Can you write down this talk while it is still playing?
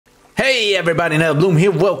Hey everybody, Nell Bloom here.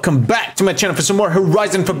 Welcome back to my channel for some more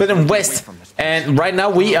Horizon Forbidden West. And right now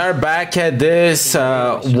we are back at this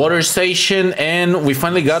water station, and we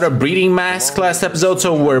finally got our breeding mask last episode,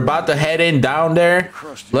 so we're about to head in down there.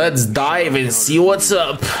 Let's dive and see what's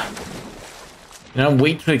up. You know,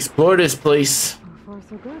 wait to explore this place. So far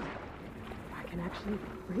so good. I can actually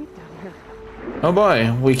breathe down here. Oh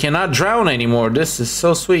boy, we cannot drown anymore. This is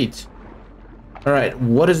so sweet. All right,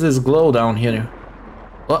 what is this glow down here?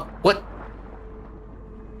 What?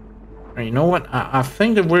 Right, you know what? I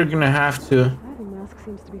think that we're gonna have to. Diving mask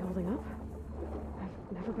seems to be holding up.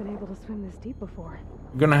 I've never been able to swim this deep before.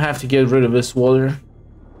 We're gonna have to get rid of this water.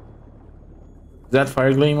 Is that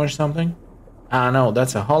fire gleam or something? Ah, no,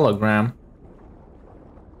 that's a hologram.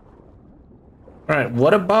 All right,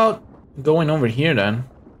 what about going over here then?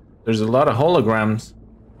 There's a lot of holograms.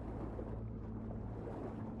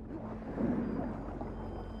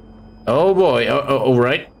 Oh boy. Oh,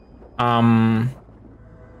 right.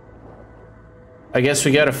 I guess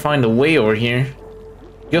we gotta find a way over here.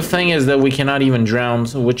 Good thing is that we cannot even drown,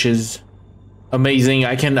 which is amazing.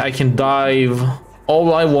 I can dive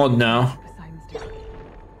all I want now.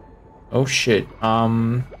 Oh shit.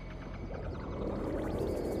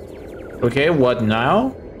 Okay, what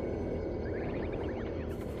now?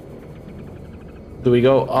 Do we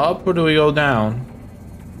go up or do we go down?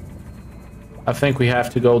 I think we have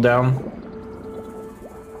to go down.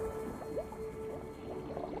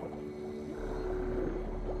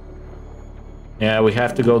 Yeah, we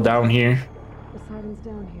have to go down here. Poseidon's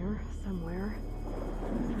down here somewhere.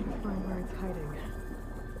 I'm trying to find where it's hiding.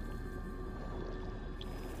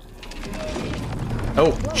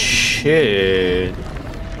 Oh shit!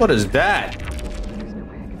 What is that? There's no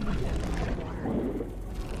way I can find that water.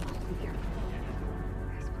 Be careful.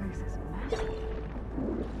 This place is massive.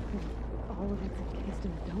 All of it's encased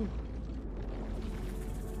in a dome.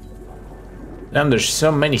 Damn, there's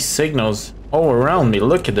so many signals all around me.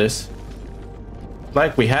 Look at this.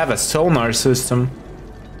 Like we have a sonar system.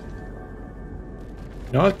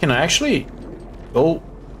 You know what? Can I actually go?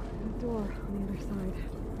 The door on the other side.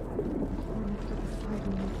 Right next to the side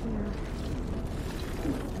one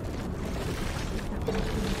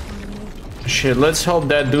there. Shit, let's hope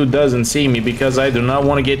that dude doesn't see me, because I do not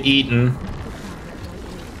want to get eaten.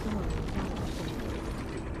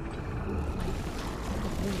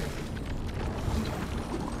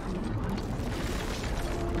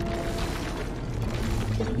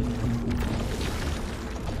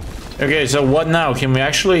 Okay, so what now? Can we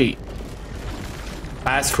actually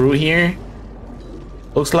pass through here?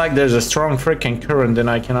 Looks like there's a strong freaking current and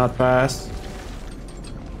I cannot pass.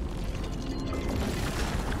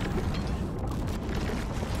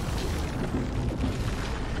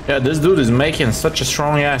 Yeah, this dude is making such a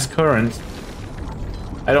strong ass current.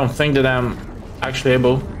 I don't think that I'm actually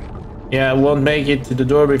able. Yeah, I won't make it to the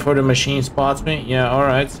door before the machine spots me. Yeah,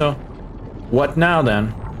 alright, so what now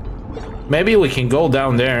then? Maybe we can go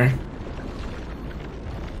down there.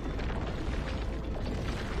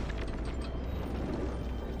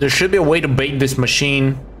 There should be a way to bait this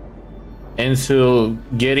machine into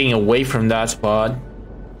getting away from that spot.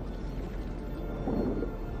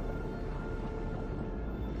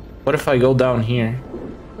 What if I go down here?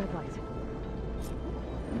 Red light.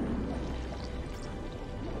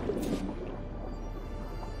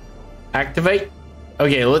 Activate?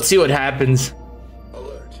 Okay, let's see what happens.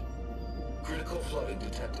 Alert. Critical flooding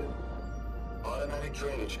detected. Automatic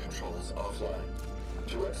drainage controls offline.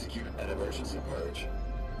 To execute an emergency purge,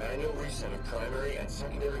 manual reset of primary and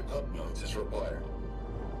secondary pump nodes is required.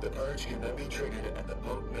 The purge can then be triggered at the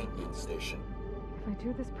pump maintenance station. If I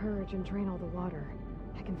do this purge and drain all the water,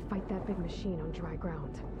 I can fight that big machine on dry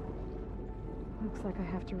ground. Looks like I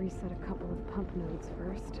have to reset a couple of pump nodes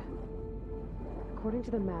first. According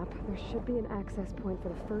to the map, there should be an access point for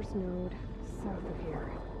the first node south of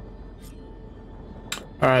here.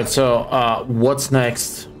 Alright, so what's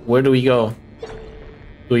next? Where do we go?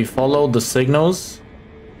 Do we follow the signals?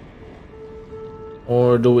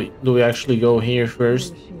 Or do we actually go here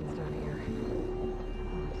first? Machines down here.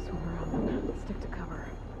 I'll swim around them. Stick to cover.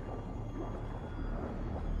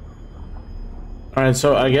 Alright,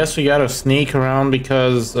 so I guess we gotta sneak around,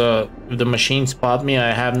 because if the machine spot me,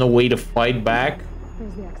 I have no way to fight back.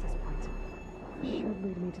 There's the access point. Should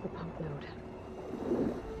lead me to the pump node.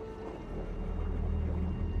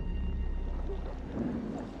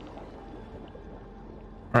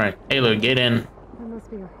 Alright, Ayla, get in. There must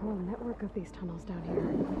be a whole network of these tunnels down here.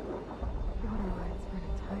 Water lines for an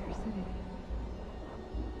entire city.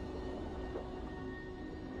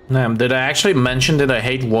 Damn, did I actually mention that I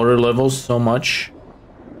hate water levels so much?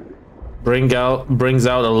 brings out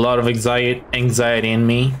a lot of anxiety in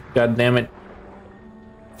me. God damn it.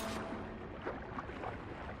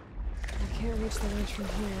 I can't reach the ledge from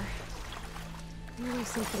here. Maybe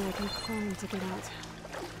something I can climb to get out.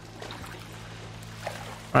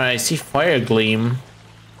 Alright, I see fire gleam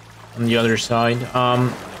on the other side.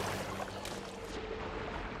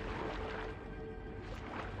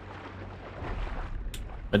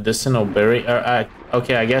 Medicinal berry.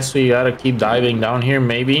 Okay, I guess we gotta keep diving down here,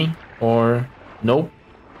 maybe. Or nope.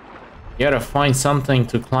 You gotta find something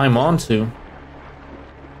to climb onto.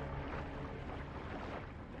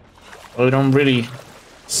 We don't really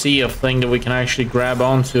see a thing that we can actually grab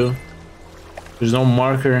onto. There's no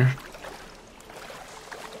marker.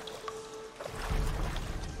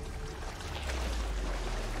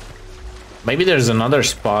 Maybe there's another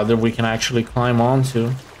spot that we can actually climb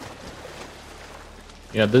onto.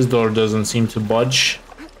 Yeah, this door doesn't seem to budge.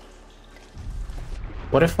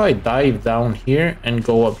 What if I dive down here and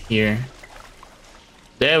go up here?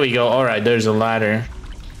 There we go. All right, there's a ladder.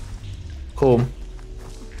 Cool.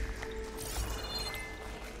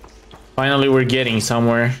 Finally, we're getting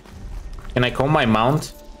somewhere. Can I call my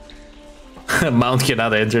mount? Mount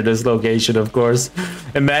cannot enter this location, of course.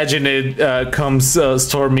 Imagine it comes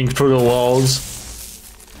storming through the walls.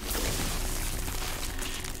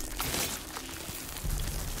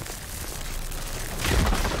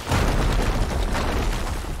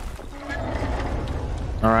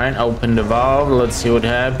 Alright, open the valve. Let's see what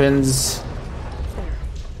happens. There.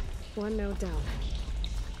 One node down.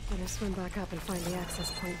 Better swim back up and find the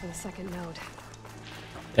access point for the second node.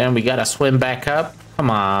 Then we gotta swim back up.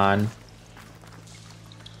 Come on.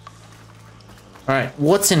 Alright,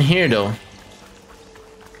 what's in here though?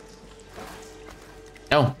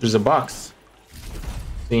 Oh, there's a box.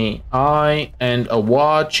 The eye and a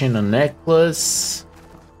watch and a necklace.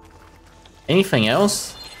 Anything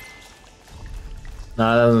else?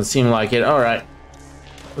 No, it doesn't seem like it. Alright.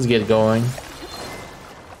 Let's get going.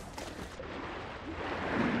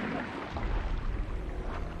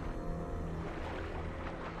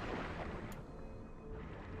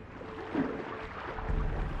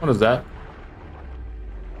 What is that?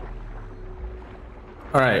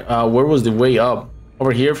 Alright, where was the way up?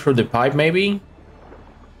 Over here for the pipe, maybe?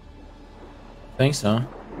 I think so.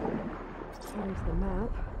 According to the map,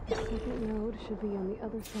 the second node should be on the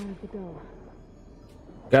other side of the dome.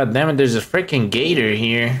 God damn it, there's a freaking gator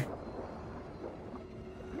here.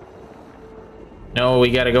 No, we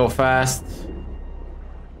gotta go fast.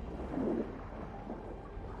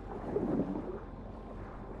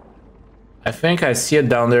 I think I see it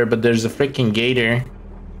down there, but there's a freaking gator.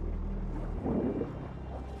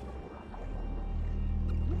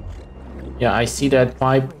 Yeah, I see that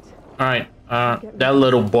pipe. Alright, that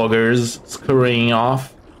little bugger's scurrying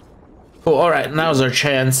off. Cool, alright, now's our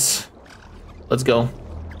chance. Let's go.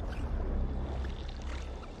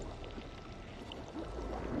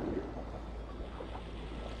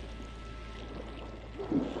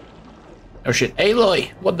 Oh shit, Aloy!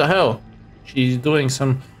 What the hell? She's doing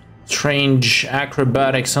some strange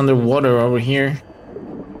acrobatics underwater over here.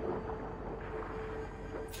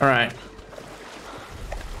 Alright.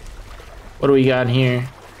 What do we got here?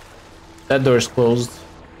 That door's closed.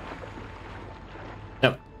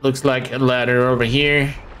 Yep, looks like a ladder over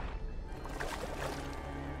here.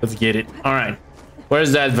 Let's get it. Alright.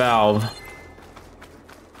 Where's that valve?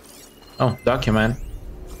 Oh, document.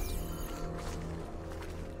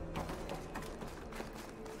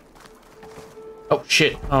 Oh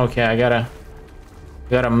shit. Okay, I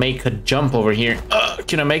gotta make a jump over here.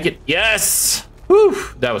 Can I make it? Yes! Whew!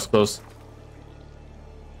 That was close.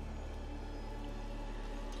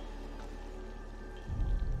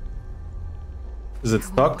 Is it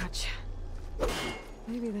stuck?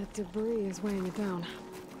 Maybe that debris is weighing it down.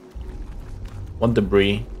 What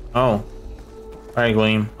debris? Oh. Alright,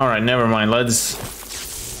 Gleam. Alright, never mind.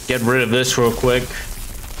 Let's get rid of this real quick.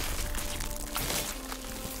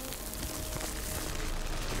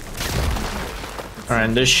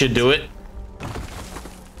 Alright, this should do it.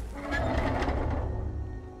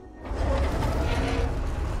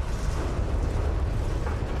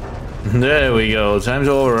 There we go. Time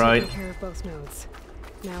to override. Take care of both nodes.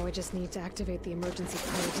 Now we just need to activate the emergency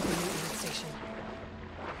code to the maintenance station.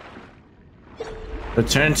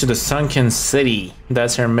 Return to the sunken city.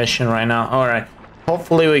 That's our mission right now. Alright.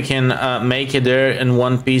 Hopefully we can make it there in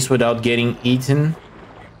one piece without getting eaten.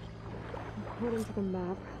 According to the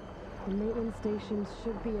map, the maintenance station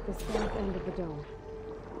should be at the south end of the dome.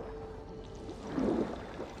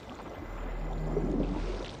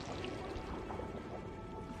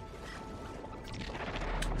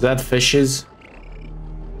 Is that fishes?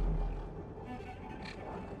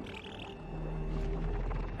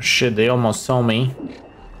 shit, they almost saw me.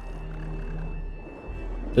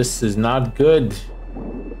 This is not good.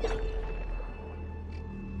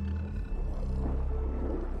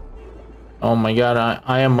 Oh my god,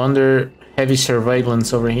 I am under heavy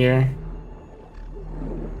surveillance over here.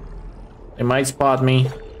 They might spot me.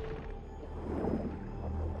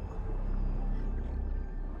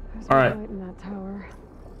 Alright. Right in that tower.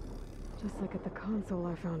 Just like at the console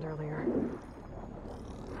I found earlier.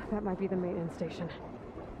 That might be the maintenance station.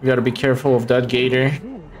 You gotta be careful of that gator.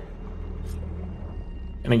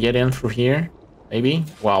 Can I get in through here? Maybe?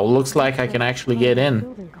 Wow, looks like I can actually get in.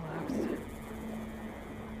 Building collapsed.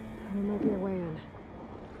 There might be a way in.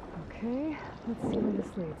 Okay, let's see where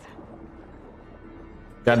this leads.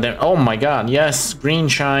 God damn. Oh my god, yes, green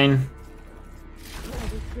shine. Let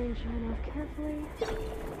this green shine off carefully.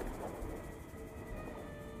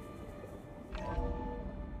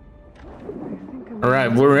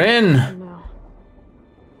 Alright, we're in. Now.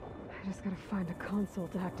 I just gotta find a console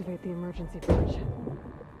to activate the emergency bridge.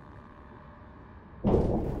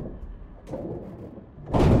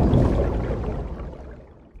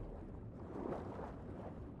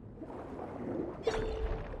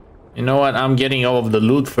 You know what? I'm getting all of the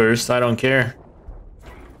loot first. I don't care.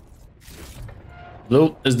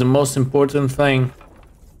 Loot is the most important thing.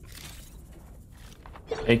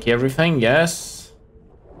 Take everything, yes.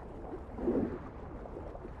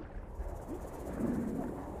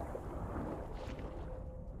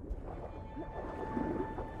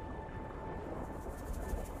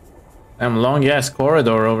 Damn long ass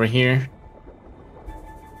corridor over here.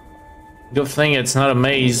 Good thing it's not a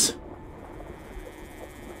maze.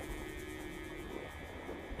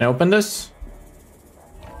 Can I open this?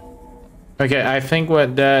 Okay, I think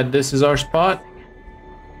this is our spot.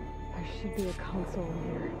 There should be a console in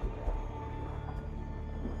here.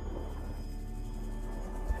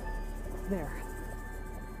 There.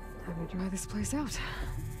 Time to dry this place out.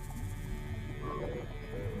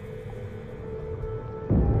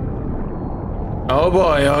 Oh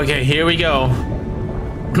boy, okay, here we go.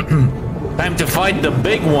 Time to fight the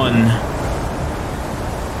big one.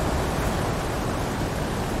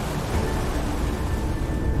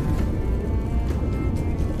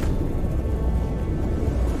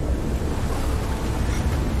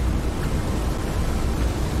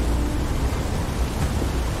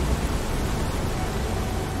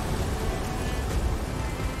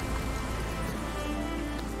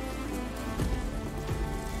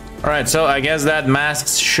 Alright, so I guess that mask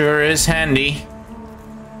sure is handy.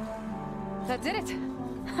 That did it!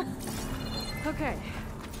 Okay.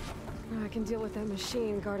 Now I can deal with that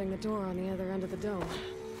machine guarding the door on the other end of the dome.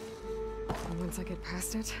 And once I get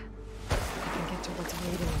past it, I can get to what's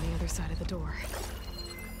waiting on the other side of the door.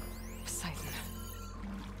 Poseidon.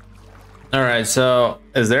 Alright, so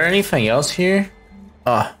is there anything else here?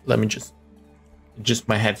 Let me just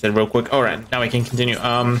my headset real quick. Alright, now I can continue. Get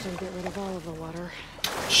rid of all of the water.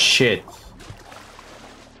 Shit.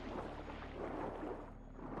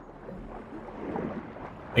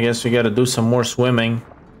 I guess we gotta do some more swimming.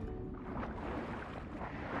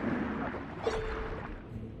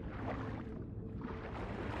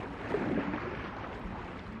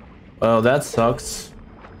 Well, that sucks.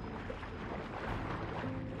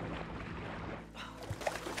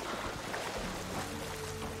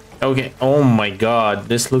 Okay, oh my god,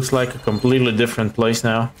 this looks like a completely different place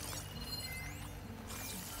now.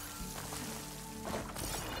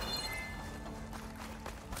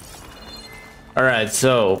 Alright,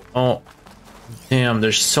 so, oh, damn,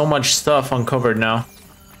 there's so much stuff uncovered now.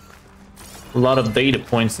 A lot of data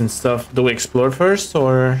points and stuff. Do we explore first,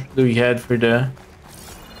 or do we head for the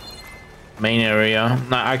main area?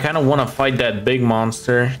 Now, I kind of want to fight that big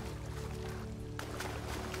monster.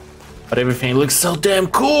 But everything looks so damn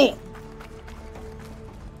cool!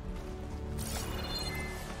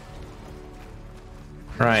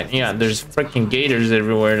 Right, yeah, there's freaking gators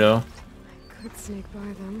everywhere, though. I could sneak by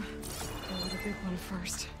them. Go with the big one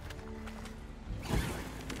first.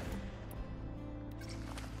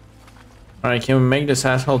 Alright, can we make this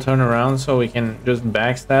asshole turn around so we can just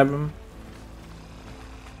backstab him?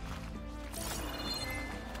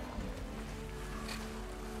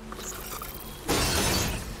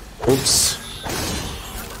 Oops.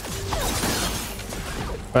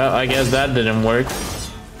 Well, I guess that didn't work.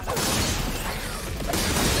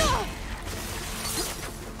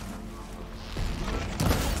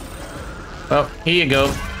 Well, here you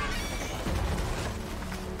go.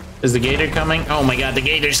 Is the gator coming? Oh my god, the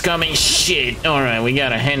gator's coming! Shit! Alright, we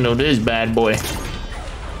gotta handle this bad boy.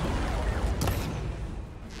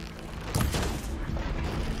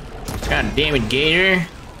 God damn it, gator.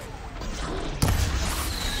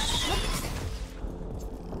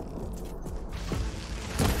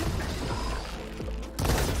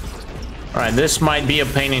 Alright, this might be a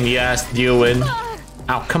pain in the ass to deal with.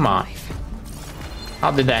 Oh, come on. How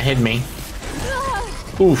did that hit me?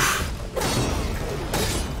 Oof.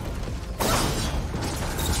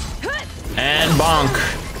 And bonk.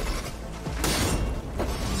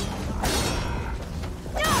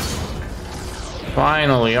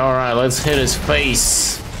 Finally, alright, let's hit his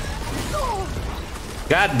face.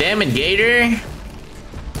 God damn it, Gator.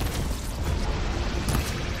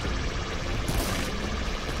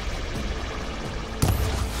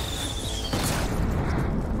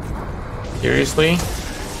 Seriously?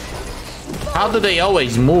 How do they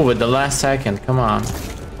always move at the last second? Come on.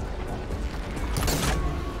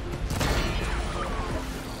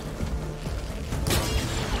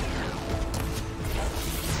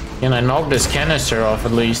 Can I knock this canister off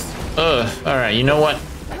at least? Ugh, alright, you know what?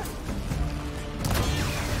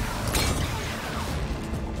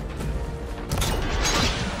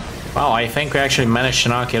 Wow, I think we actually managed to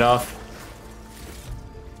knock it off.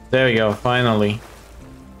 There we go, finally.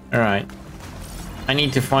 Alright. I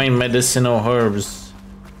need to find medicinal herbs.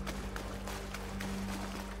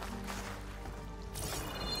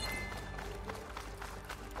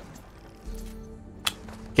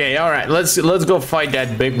 Okay, alright, let's go fight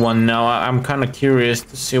that big one now. I'm kind of curious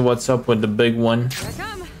to see what's up with the big one. Here I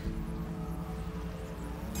come.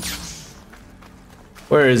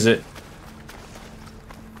 Where is it?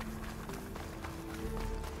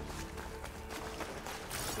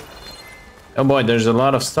 Oh boy, there's a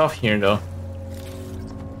lot of stuff here though.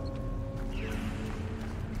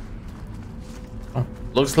 Oh,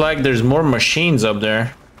 looks like there's more machines up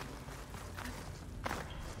there.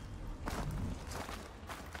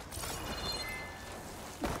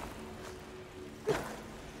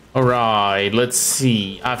 Alright, let's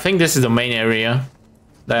see. I think this is the main area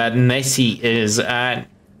that Nessie is at.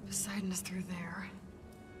 Poseidon is through there.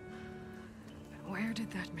 But where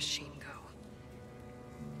did that machine go?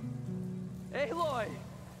 Aloy!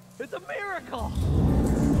 It's a miracle!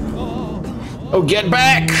 Oh, get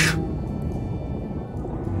back!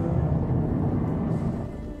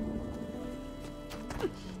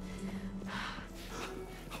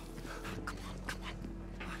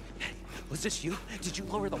 Was this you? Did you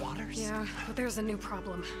lower the waters? Yeah, but there's a new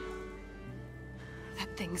problem.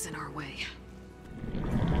 That thing's in our way.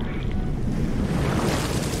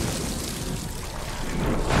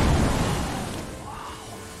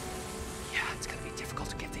 Yeah, it's gonna be difficult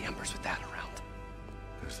to get the embers with that around.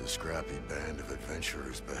 As the scrappy band of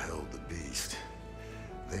adventurers beheld the beast,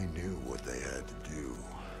 they knew what they had to do.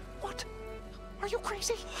 What? Are you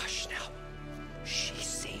crazy? Hush now. She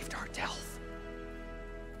saved our Delph.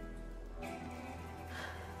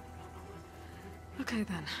 Okay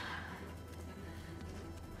then.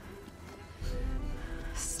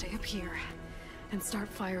 Stay up here and start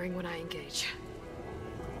firing when I engage.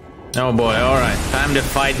 Oh boy, alright. Time to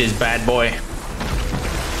fight this bad boy.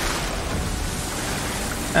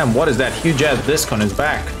 And what is that huge ass disc on his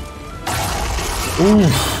back? Ooh.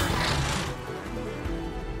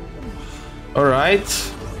 Alright.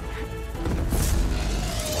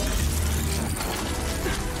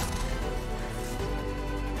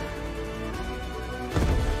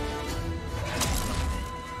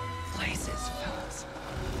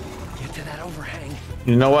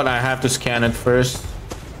 You know what? I have to scan it first.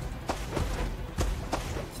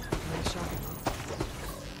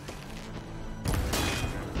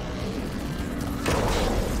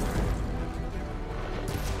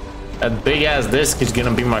 That big ass disc is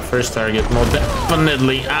gonna be my first target, most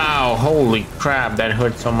definitely. Ow, holy crap, that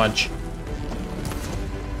hurt so much.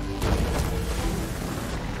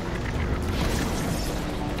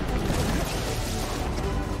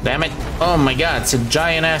 Damn it. Oh my god, it's a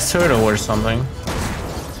giant ass turtle or something.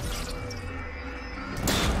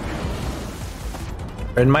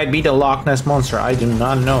 Or it might be the Loch Ness Monster, I do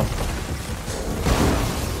not know.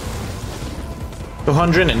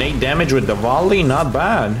 208 damage with the volley, not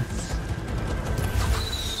bad.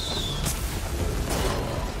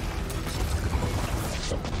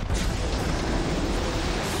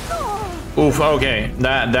 Oof, okay,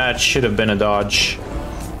 that should have been a dodge.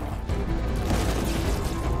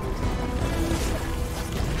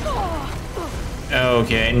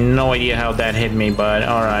 Okay, no idea how that hit me, but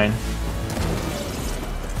alright.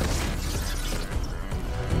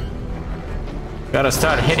 Gotta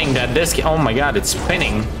start hitting that disc. Oh my god, it's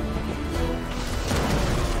spinning.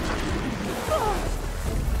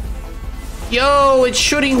 Yo, it's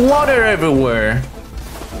shooting water everywhere.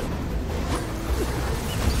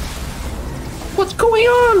 What's going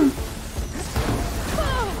on?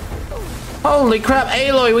 Holy crap,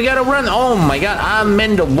 Aloy, we gotta run. Oh my god, I'm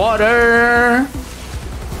in the water.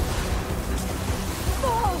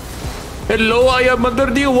 Hello, I am under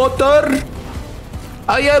the water.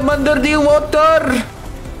 I am under the water.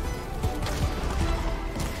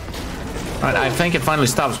 Alright, I think it finally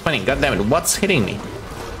stopped spinning. God damn it, what's hitting me?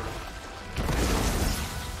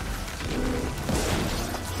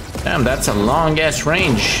 Damn, that's a long ass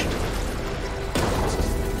range.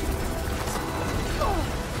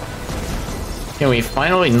 Can we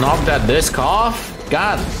finally knock that disc off?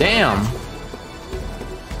 God damn.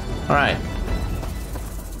 Alright.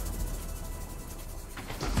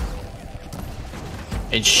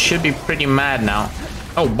 It should be pretty mad now.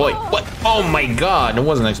 Oh boy, what? Oh my god, I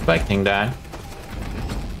wasn't expecting that.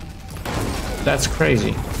 That's crazy.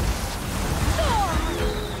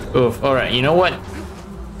 Oof, alright, you know what?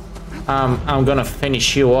 I'm gonna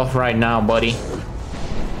finish you off right now, buddy.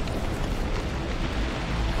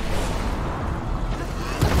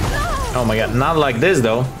 Oh my god, not like this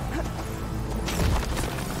though.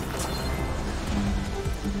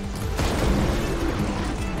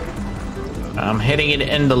 I'm hitting it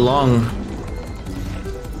in the lung.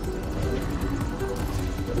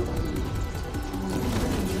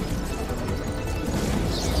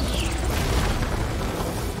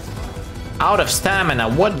 Out of stamina,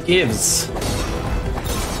 what gives?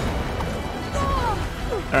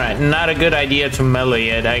 Alright, not a good idea to melee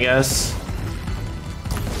it, I guess.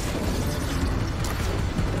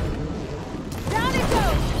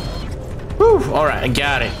 Whew, alright, I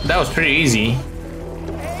got it. That was pretty easy.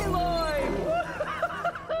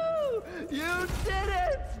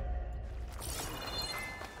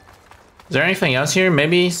 Is there anything else here?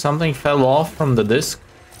 Maybe something fell off from the disc?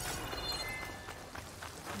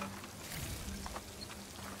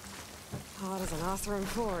 Hot as an Othram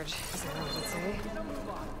forge, as I would say.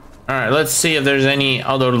 Alright, let's see if there's any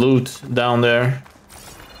other loot down there.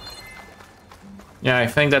 Yeah, I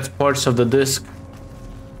think that's parts of the disc.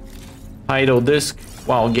 Idle disc.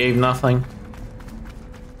 Wow, gave nothing.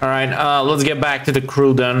 Alright, let's get back to the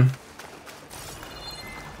crew then.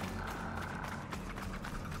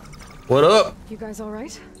 What up? You guys all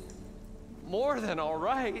right? More than all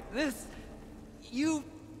right. We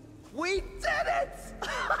did it!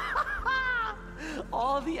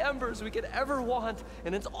 All the embers we could ever want,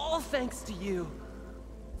 and it's all thanks to you.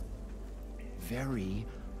 Very,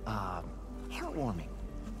 heartwarming.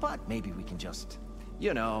 But maybe we can just,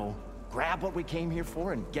 you know, grab what we came here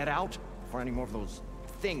for and get out before any more of those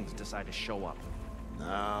things decide to show up.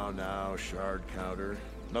 Now, shard counter.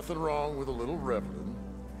 Nothing wrong with a little reveling.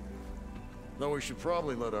 Though we should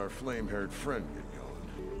probably let our flame-haired friend get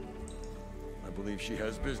going. I believe she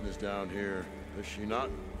has business down here, does she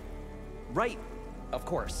not? Right, of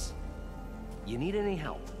course. You need any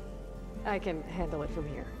help? I can handle it from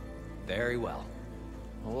here. Very well.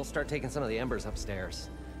 Well, we'll start taking some of the embers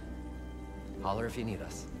upstairs. Holler if you need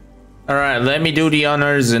us. Alright, let me do the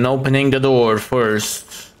honors in opening the door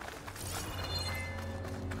first.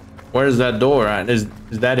 Where's that door at? Is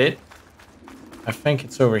that it? I think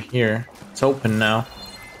it's over here. It's open now.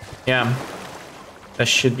 Yeah. That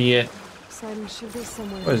should be it. Should be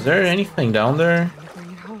somewhere. Oh, is there anything down there?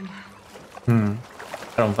 Bring it home.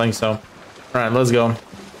 I don't think so. Alright, let's go.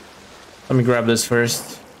 Let me grab this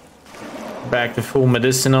first. Back to full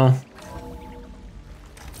medicinal.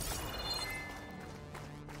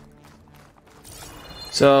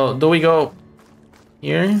 So, do we go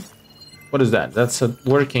here? What is that? That's a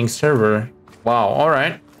working server. Wow,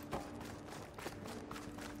 alright.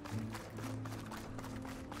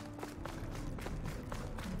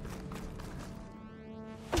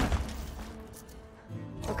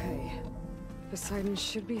 Okay. Poseidon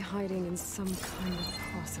should be hiding in some kind of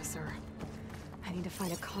processor. I need to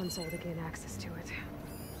find a console to gain access to it.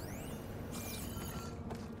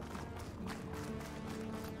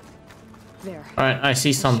 There. Alright, I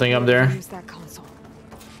see something up there. Use that console.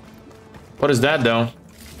 What is that though?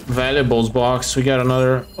 Valuables box. We got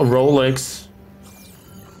another Rolex.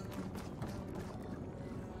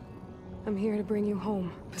 I'm here to bring you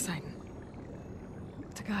home, Poseidon.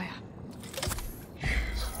 To Gaia.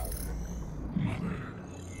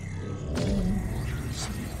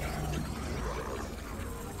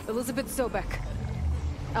 Elizabeth Sobek.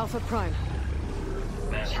 Alpha Prime.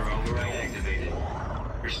 Master override activated.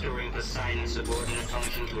 Restoring Poseidon's subordinate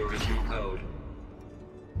function to original code.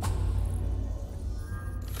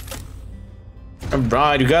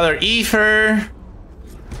 Alright, you got our ether.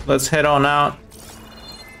 Let's head on out.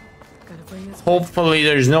 Gotta bring this Hopefully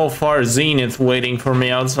there's no far zenith waiting for me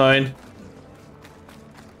outside.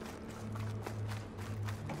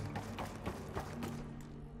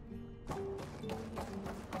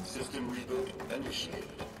 System reboot initiated.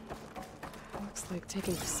 looks like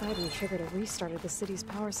taking Poseidon triggered a restart of the city's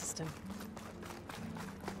power system.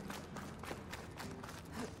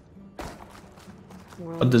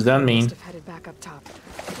 What does that mean? Must have headed back up top.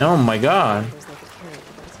 Oh my god. Numbers they could carry,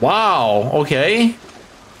 but that's Wow, okay.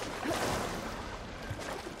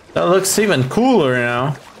 That looks even cooler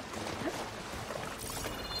now.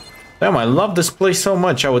 Damn, I love this place so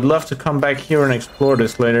much. I would love to come back here and explore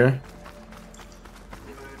this later.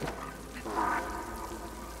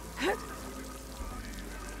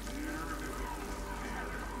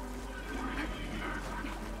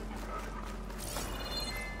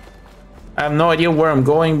 I have no idea where I'm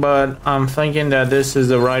going, but I'm thinking that this is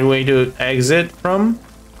the right way to exit from.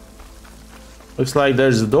 Looks like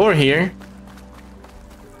there's a door here.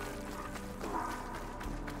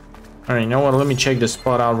 Alright, you know what? Let me check this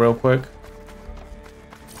spot out real quick.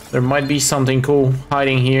 There might be something cool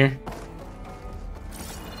hiding here.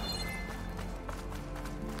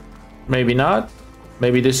 Maybe not.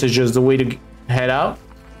 Maybe this is just the way to head out.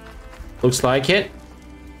 Looks like it.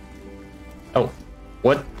 Oh,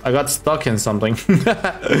 what? I got stuck in something.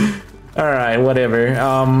 Alright, whatever.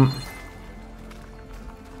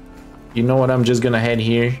 You know what? I'm just gonna head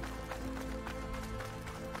here.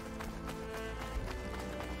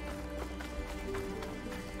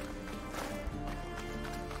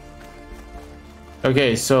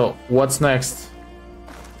 Okay, so what's next?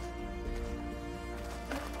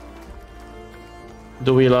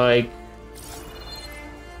 Do we like...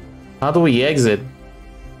 How do we exit?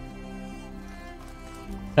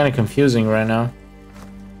 Kind of confusing right now.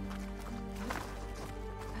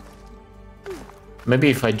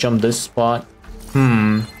 Maybe if I jump this spot.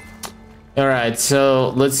 Alright, so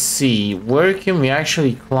let's see. Where can we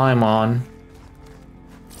actually climb on?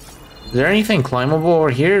 Is there anything climbable over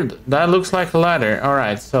here? That looks like a ladder.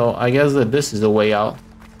 Alright, so I guess that this is the way out.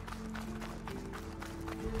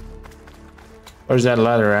 Where's that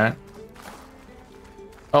ladder at?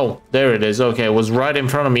 Oh, there it is. Okay, it was right in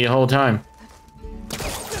front of me the whole time.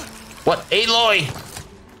 What? Aloy!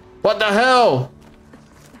 What the hell?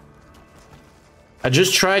 I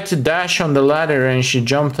just tried to dash on the ladder and she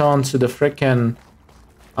jumped onto the frickin'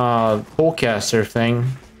 polecaster thing.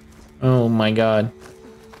 Oh my god.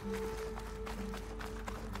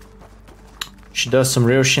 She does some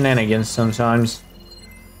real shenanigans sometimes.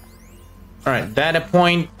 Alright, data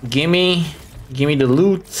point. Gimme the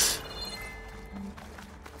loot.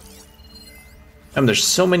 Damn, there's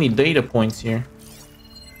so many data points here.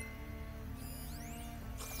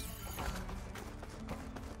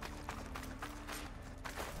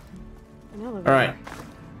 Alright.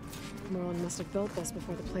 Merlin must have built this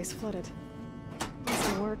before the place flooded.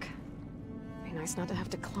 This will work. Be nice not to have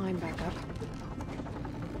to climb back up.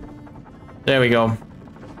 There we go.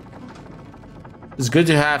 It's good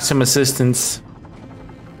to have some assistance.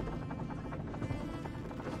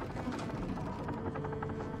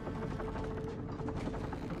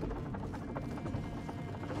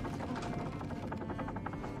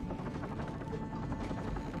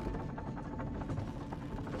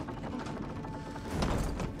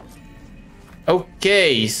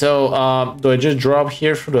 Okay, so do I just drop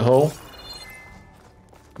here through the hole?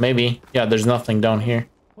 Maybe. Yeah, there's nothing down here.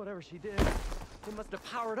 Whatever she did, it must have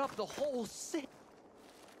powered up the whole city.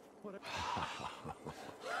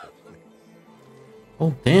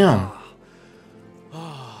 Oh, damn.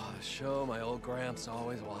 Oh, a show my old Gramps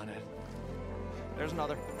always wanted. There's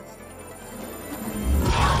another.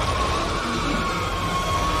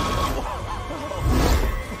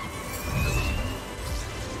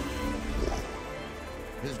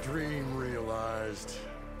 His dream realized,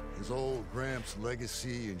 his old Gramps'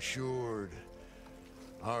 legacy ensured.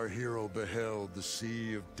 Our hero beheld the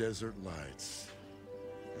sea of desert lights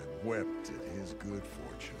and wept at his good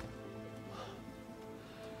fortune.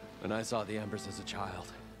 When I saw the embers as a child,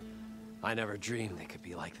 I never dreamed they could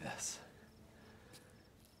be like this.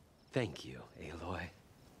 Thank you, Aloy.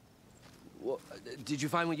 Well, did you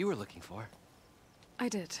find what you were looking for? I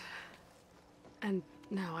did. And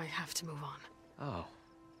now I have to move on. Oh.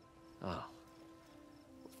 Oh.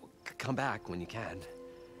 Come back when you can.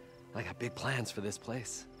 I got big plans for this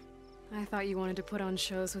place. I thought you wanted to put on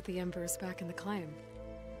shows with the Embers back in the claim.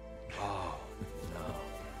 Oh, no.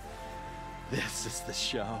 This is the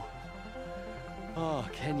show. Oh,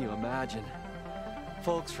 can you imagine?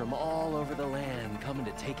 Folks from all over the land coming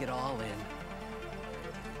to take it all in.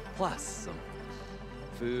 Plus some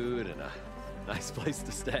food and a nice place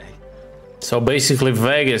to stay. So basically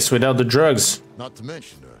Vegas without the drugs. Not to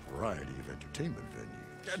mention a variety of entertainment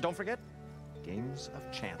venues. Don't forget, games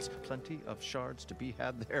of chance. Plenty of shards to be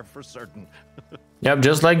had there for certain. Yep,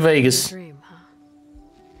 just like Vegas. Dream, huh?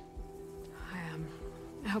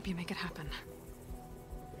 I hope you make it happen.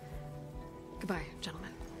 Goodbye,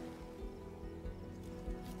 gentlemen.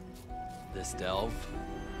 This delve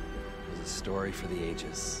is a story for the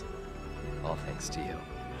ages. All thanks to you.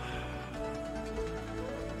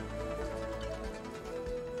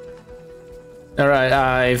 Alright,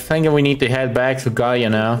 I think we need to head back to Gaia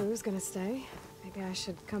now. Who's gonna stay? Maybe I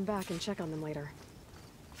should come back and check on them later.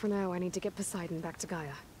 For now, I need to get Poseidon back to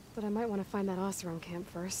Gaia. But I might want to find that Oseram camp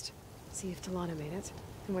first. See if Talana made it.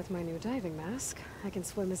 And with my new diving mask, I can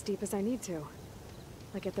swim as deep as I need to.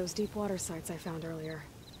 Like at those deep water sites I found earlier.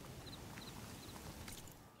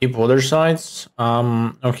 Deep water sites?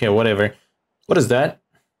 Okay, whatever. What is that?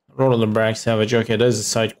 Roll on the Bragg Savage. Okay, that's a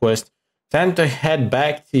side quest. Time to head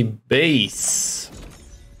back to base.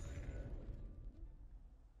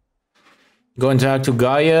 Go and talk to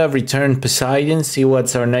Gaia, return Poseidon, see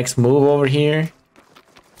what's our next move over here.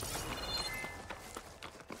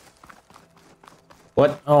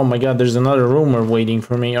 What? Oh my god, there's another rumor waiting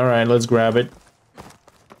for me. Alright, let's grab it.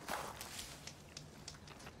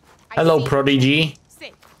 Hello, Prodigy.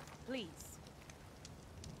 Sit, please.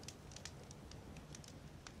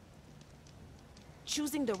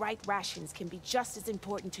 Choosing the right rations can be just as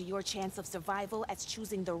important to your chance of survival as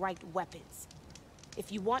choosing the right weapons. If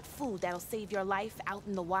you want food that'll save your life out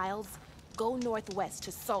in the wilds, go northwest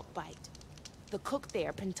to Saltbite. The cook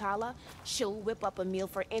there, Pintala, she'll whip up a meal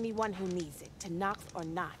for anyone who needs it, to knock or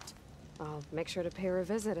not. I'll make sure to pay her a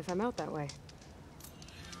visit if I'm out that way.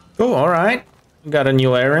 Oh, alright. Got a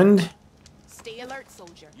new errand. Stay alert,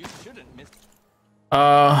 soldier. You shouldn't miss.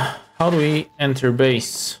 How do we enter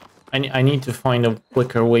base? I need to find a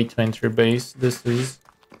quicker way to enter base. This is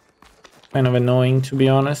kind of annoying, to be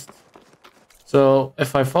honest. So,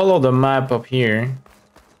 if I follow the map up here...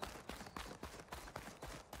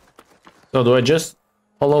 So, do I just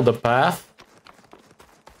follow the path?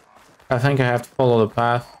 I think I have to follow the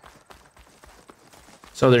path.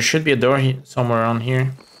 So, there should be a door somewhere around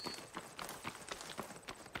here.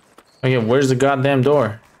 Okay, where's the goddamn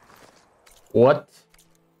door? What?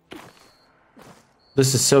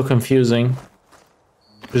 This is so confusing.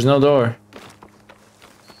 There's no door.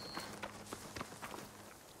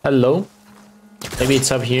 Hello? Maybe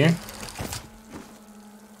it's up here.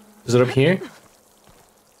 Is it up here?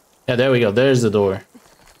 Yeah, there we go. There's the door.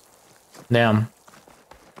 Damn.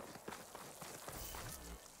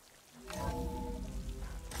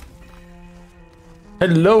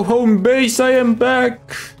 Hello, home base. I am back.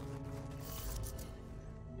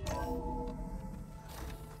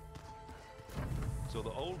 So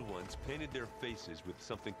the old ones painted their faces with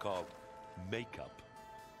something called makeup,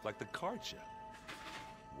 like the card show.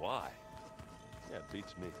 Why? Yeah, it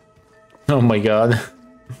beats me. Oh my god.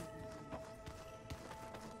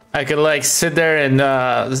 I could like sit there and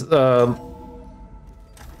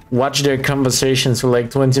watch their conversations for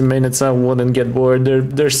like 20 minutes. I wouldn't get bored.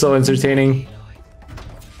 They're so entertaining.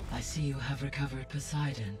 I see you have recovered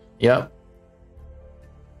Poseidon. Yep.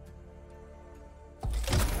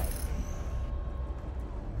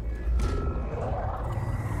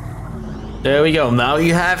 There we go. Now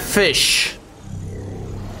you have fish.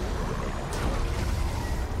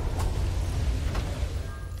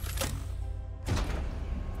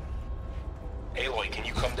 Aloy, can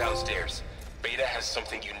you come downstairs? Beta has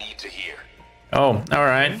something you need to hear. Oh, all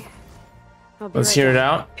right. Let's hear it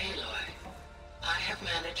out. Aloy, I have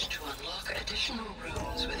managed to unlock additional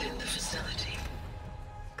rooms within the facility.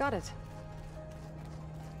 Got it.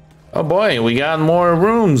 Oh boy, we got more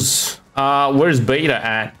rooms. Where's Beta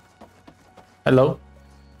at? Hello?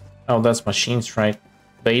 Oh, that's Machine Strike.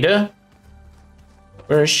 Beta?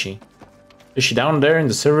 Where is she? Is she down there in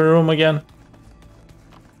the server room again?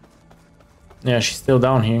 Yeah, she's still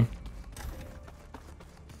down here.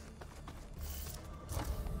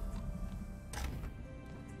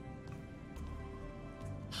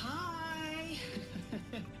 Hi!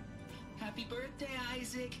 Happy birthday,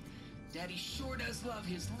 Isaac. Daddy sure does love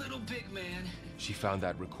his little big man. She found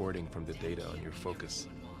that recording from the data on your focus.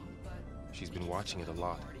 She's been watching it a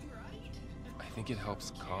lot. I think it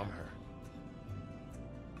helps calm her.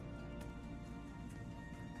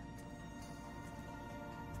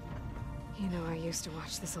 You know, I used to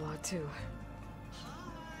watch this a lot too.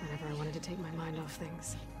 Whenever I wanted to take my mind off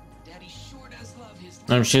things. Daddy sure does love his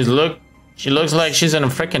She looks like she's in a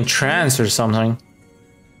freaking trance or something.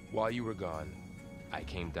 While you were gone, I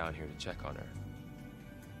came down here to check on her.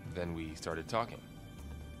 Then we started talking.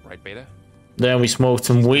 Right, Beta? Then we smoked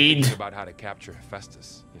some weed. About how to capture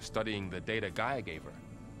Hephaestus. You're studying the data Gaia gave her.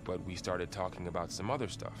 But we started talking about some other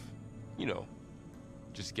stuff. You know,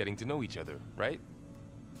 just getting to know each other, right?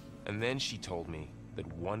 And then she told me that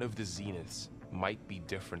one of the Zeniths might be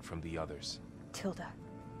different from the others. Tilda.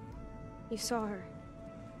 You saw her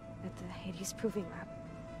at the Hades Proving Lab.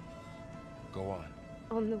 Go on.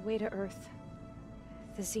 On the way to Earth.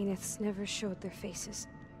 The Zeniths never showed their faces.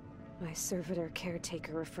 My servitor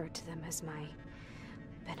caretaker referred to them as my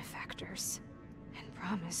benefactors, and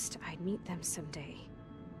promised I'd meet them someday,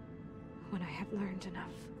 when I had learned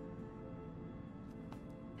enough.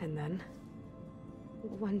 And then,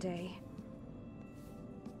 one day,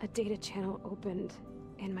 a data channel opened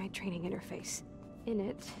in my training interface. In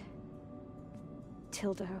it,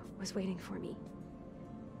 Tilda was waiting for me,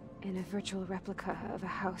 in a virtual replica of a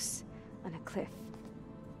house on a cliff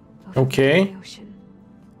overlooking the ocean.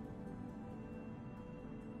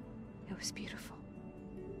 It was beautiful.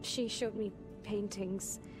 She showed me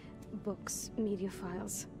paintings, books, media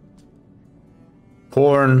files.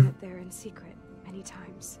 Porn. I went there in secret many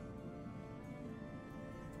times.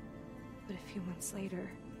 But a few months later,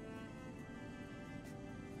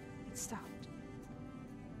 it stopped.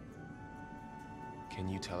 Can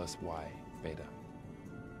you tell us why, Beta?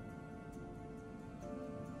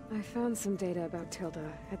 I found some data about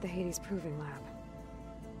Tilda at the Hades Proving Lab.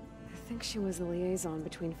 I think she was the liaison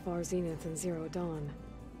between Far Zenith and Zero Dawn.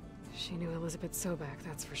 She knew Elizabeth Sobek,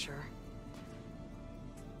 that's for sure.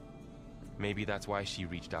 Maybe that's why she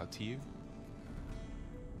reached out to you?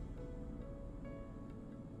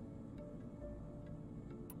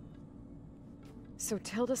 So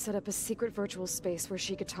Tilda set up a secret virtual space where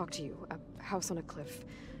she could talk to you, a house on a cliff.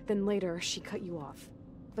 Then later, she cut you off.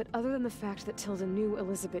 But other than the fact that Tilda knew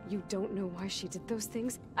Elizabeth, you don't know why she did those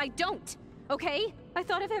things? I don't! Okay? I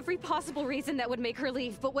thought of every possible reason that would make her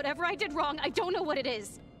leave, but whatever I did wrong, I don't know what it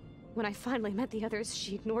is. When I finally met the others,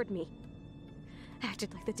 she ignored me.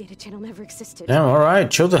 Acted like the data channel never existed. Damn, alright,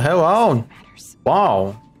 chill the hell out.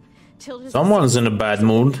 Wow. Someone's in a bad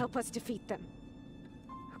mood. Help us defeat them.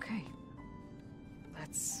 Okay.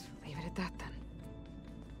 Let's leave it at that then.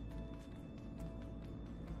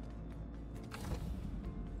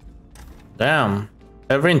 Damn.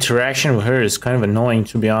 Every interaction with her is kind of annoying,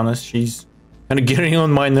 to be honest. She's kind of getting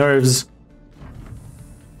on my nerves.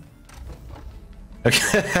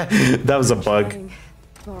 That was a bug.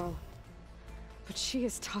 Varl. But she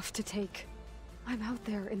is tough to take. I'm out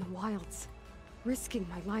there in the wilds, risking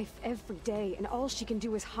my life every day, and all she can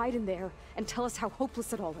do is hide in there and tell us how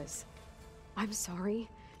hopeless it all is. I'm sorry,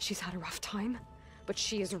 she's had a rough time, but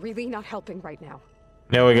she is really not helping right now.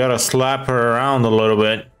 Yeah, we gotta slap her around a little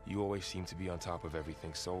bit. You always seem to be on top of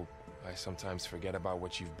everything, so I sometimes forget about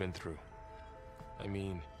what you've been through. I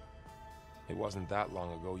mean, it wasn't that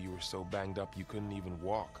long ago you were so banged up you couldn't even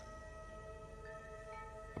walk.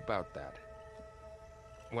 About that.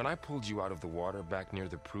 When I pulled you out of the water back near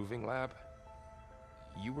the proving lab,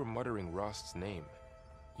 you were muttering Rost's name.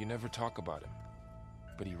 You never talk about him,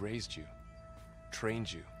 but he raised you,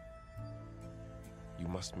 trained you. You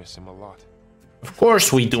must miss him a lot. Of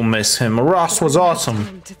course we do miss him. Rost was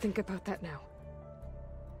awesome. To think about that now.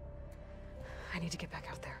 I need to get back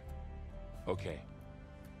out there. Okay.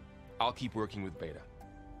 I'll keep working with Beta.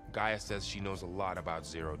 Gaia says she knows a lot about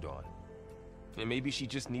Zero Dawn. And maybe she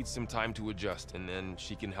just needs some time to adjust, and then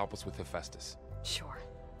she can help us with Hephaestus. Sure.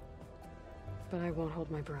 But I won't hold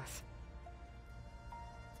my breath.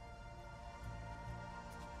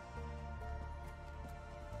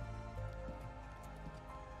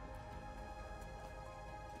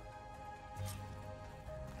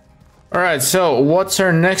 Alright, so what's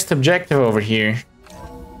our next objective over here?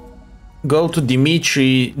 Go to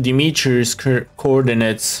Demeter's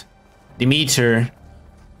coordinates. Demeter.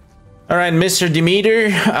 Alright, Mr. Demeter,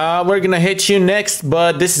 we're gonna hit you next,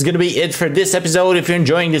 but this is gonna be it for this episode. If you're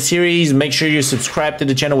enjoying the series, make sure you subscribe to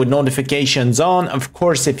the channel with notifications on. Of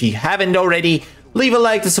course, if you haven't already, leave a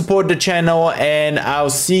like to support the channel, and I'll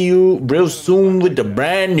see you real soon with the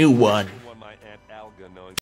brand new one.